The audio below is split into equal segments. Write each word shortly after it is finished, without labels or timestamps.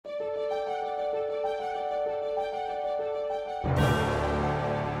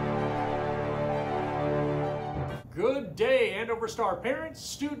Andover Star parents,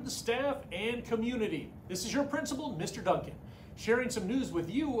 students, staff, and community. This is your principal, Mr. Duncan, sharing some news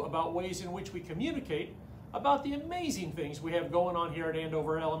with you about ways in which we communicate about the amazing things we have going on here at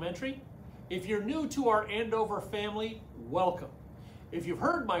Andover Elementary. If you're new to our Andover family, welcome. If you've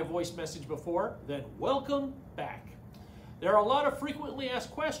heard my voice message before, then welcome back. There are a lot of frequently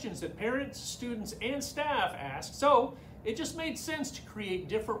asked questions that parents, students, and staff ask, so it just made sense to create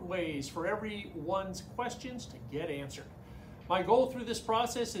different ways for everyone's questions to get answered. My goal through this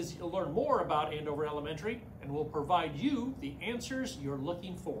process is to learn more about Andover Elementary and will provide you the answers you're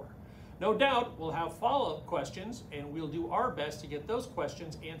looking for. No doubt we'll have follow-up questions and we'll do our best to get those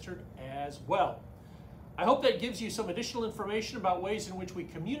questions answered as well. I hope that gives you some additional information about ways in which we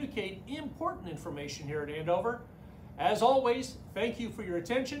communicate important information here at Andover. As always, thank you for your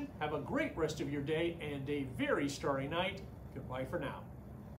attention. Have a great rest of your day and a very starry night. Goodbye for now.